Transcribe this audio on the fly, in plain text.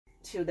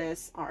to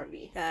this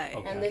RV. Đây.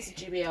 And this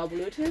JBL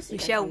Bluetooth.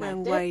 Michelle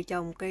đang quay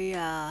trong cái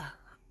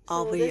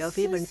RV ở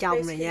phía bên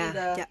trong này nha.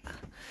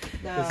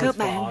 Các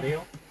bạn.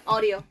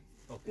 Audio.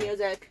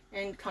 Music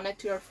and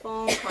connect to your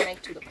phone,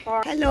 connect to the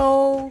car.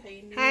 Hello.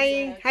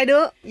 Hai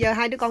đứa, giờ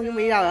hai đứa con chuẩn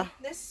bị đâu rồi?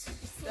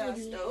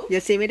 Giờ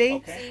xe mới đi.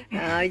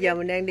 Giờ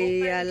mình đang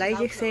đi lấy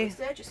chiếc xe.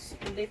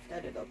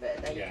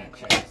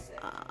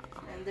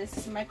 And this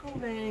is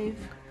microwave.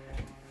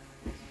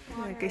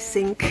 Cái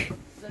sink.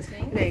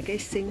 Này cái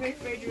sink.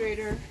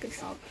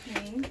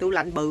 Tủ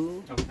lạnh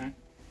bự.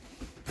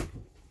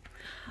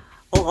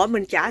 Ủa hỏi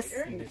mình trả.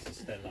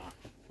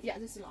 Yeah,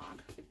 this is lock.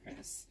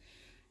 Yes.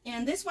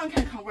 And this one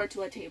can convert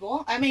to a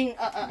table. I mean,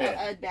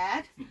 a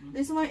bed.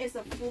 This one is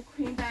a full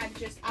queen bed.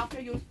 Just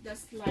after the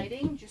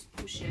sliding, just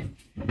push it.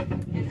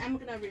 And I'm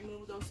gonna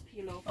remove those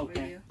pillows for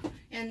you.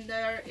 And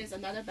there is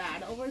another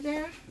bed over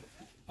there.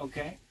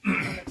 Okay.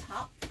 On the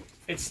top.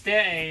 Is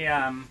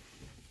there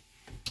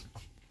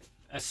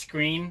a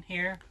screen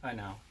here? I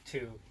know to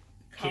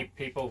keep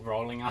people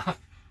rolling off.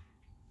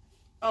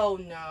 Oh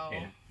no,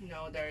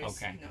 no, there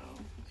is no.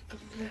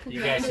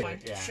 You guys,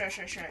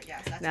 Sure.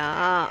 Yes, that's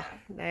đó,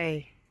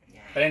 đây.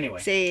 But anyway.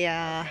 Xe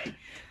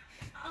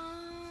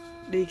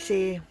đi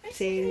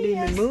đi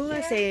mình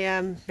mướn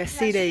xe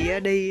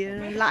Mercedes đi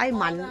lái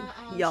mạnh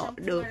dọ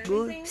được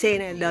bữa xe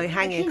này đời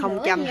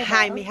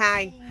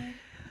 2022.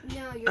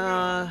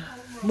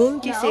 Mướn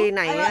chiếc xe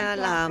này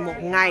là một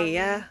ngày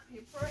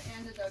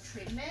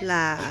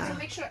là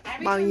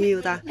bao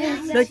nhiêu ta?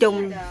 Nói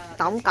chung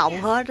tổng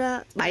cộng hết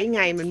á 7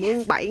 ngày, mình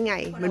mướn 7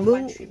 ngày, mình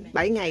mướn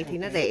 7 ngày thì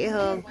nó rẻ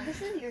hơn.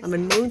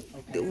 Mình mướn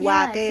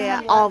qua cái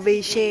RV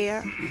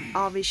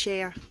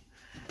share.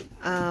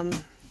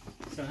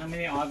 So how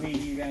many RV do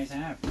you guys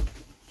have?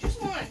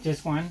 Just one.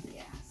 Just one?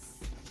 Yes.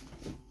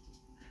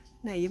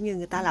 Này giống như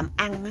người ta làm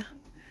ăn á.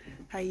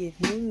 Thay vì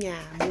mua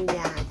nhà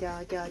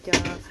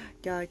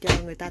cho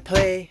người ta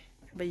thuê.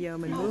 Bây giờ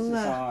mình mướn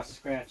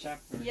scratch up.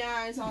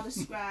 Yeah, it's all the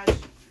scratch.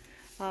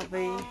 RV.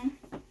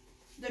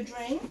 The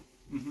drain.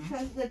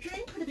 The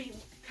drain could be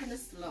kind of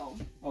slow.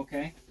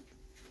 Okay.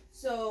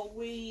 So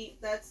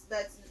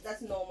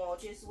that's normal.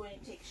 Just when you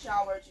take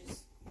shower, just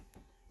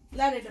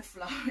let it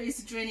flow.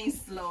 It's draining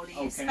slowly.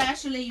 Okay.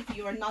 Especially if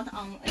you are not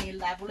on a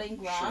leveling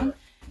ground,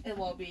 it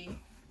will be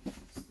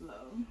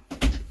slow.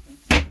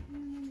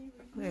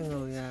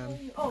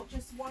 Oh,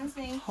 just one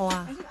thing.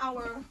 Hoa. I think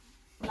our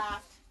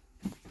last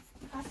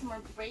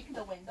customer break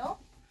the window.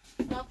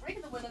 Not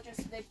break the window,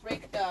 just they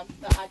break the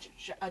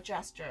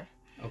adjuster.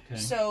 Okay.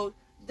 So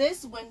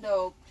this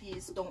window,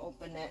 please don't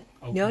open it.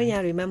 Okay. Nhớ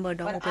nha, remember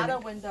don't but open other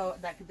it. window,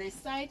 like this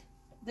side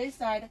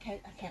I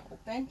can't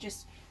open.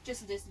 Just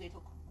this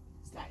little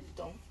side.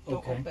 Don't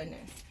open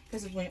it.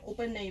 Because when you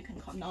open it, you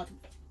cannot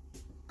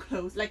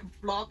close, like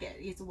block it.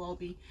 It will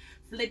be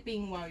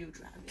flipping while you're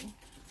driving.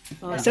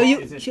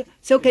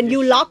 So can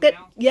you lock it?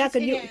 Yeah,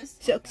 can you? Is.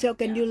 So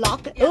can you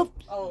lock it? Yeah.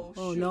 Oops.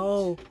 Oh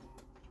no.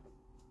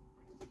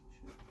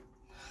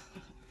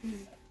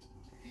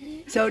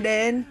 So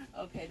then.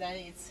 Okay,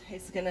 then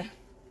it's gonna.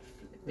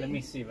 Let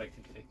me see if I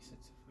can fix it.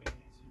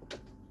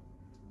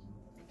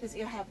 Because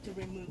you have to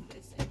remove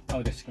this thing.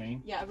 Oh, the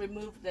screen. Yeah,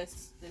 remove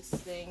this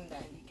thing,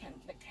 then you can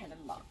kind of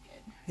lock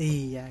it.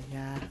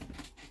 Yeah.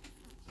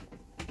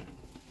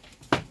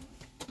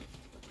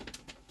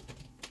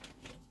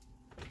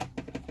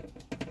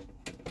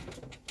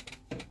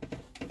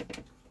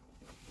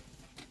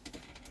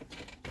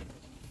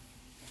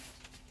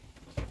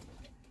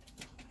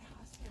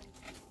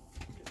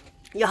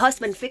 Your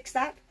husband fixed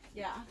that?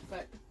 Yeah,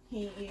 but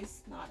he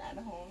is not at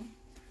home.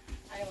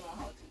 I don't know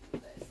how to do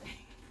this.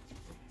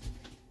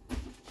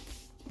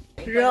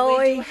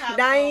 Rồi,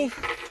 đây.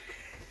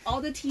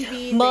 All the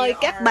TV, mời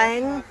các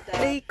bạn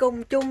đi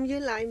cùng chung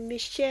với lại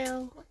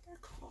Michelle.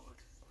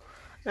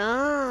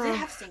 Đó.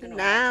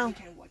 Nào.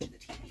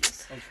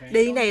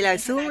 Đi này là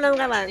sướng lắm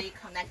các bạn.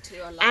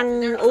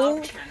 Ăn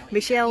uống.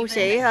 Michelle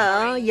sẽ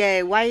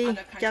về quay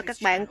cho các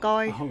bạn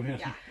coi.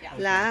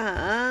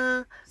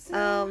 Là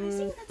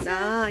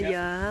đó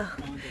giờ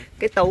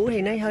cái tủ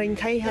thì nó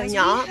thấy hơi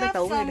nhỏ, cái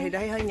tủ này thì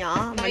thấy hơi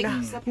nhỏ mà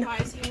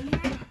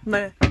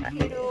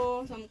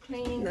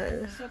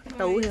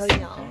tủ thì hơi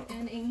nhỏ.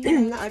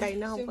 Nó ở đây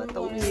nó không có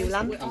tủ nhiều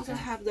lắm.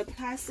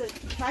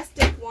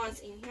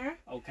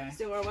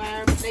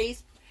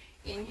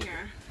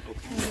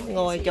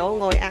 Ngồi chỗ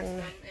ngồi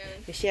ăn.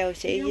 Michelle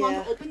sẽ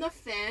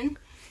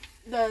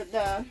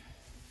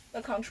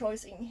The control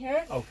is in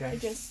here. Okay. You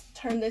just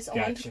turn this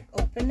on to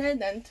open it,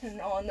 then turn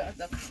on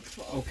the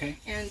control. Okay.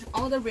 And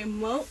all the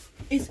remote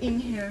is in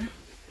here.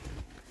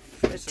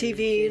 The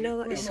TV,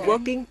 is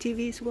working.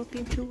 TV is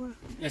working too.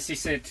 Yes, he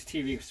said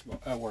TV is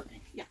working.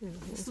 Yeah.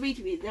 Sweet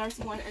TV. There's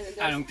one, and there's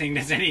I don't think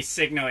there's any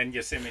signal in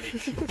Yosemite.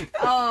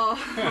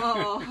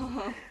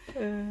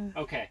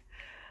 Okay.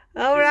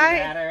 All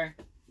right.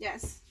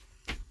 Yes.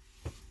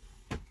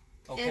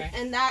 Okay.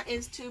 And that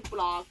is to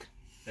block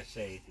the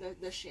shade.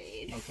 The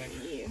shade. Okay.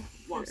 You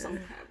want some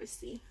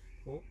privacy.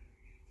 Cool.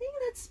 I think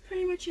that's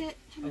pretty much it.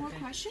 More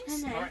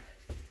questions? All right.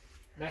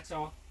 That's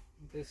all.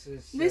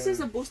 This is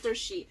a booster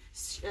seat.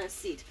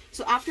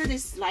 So after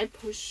this slide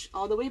push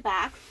all the way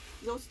back,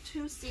 those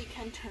two seats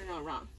can turn around.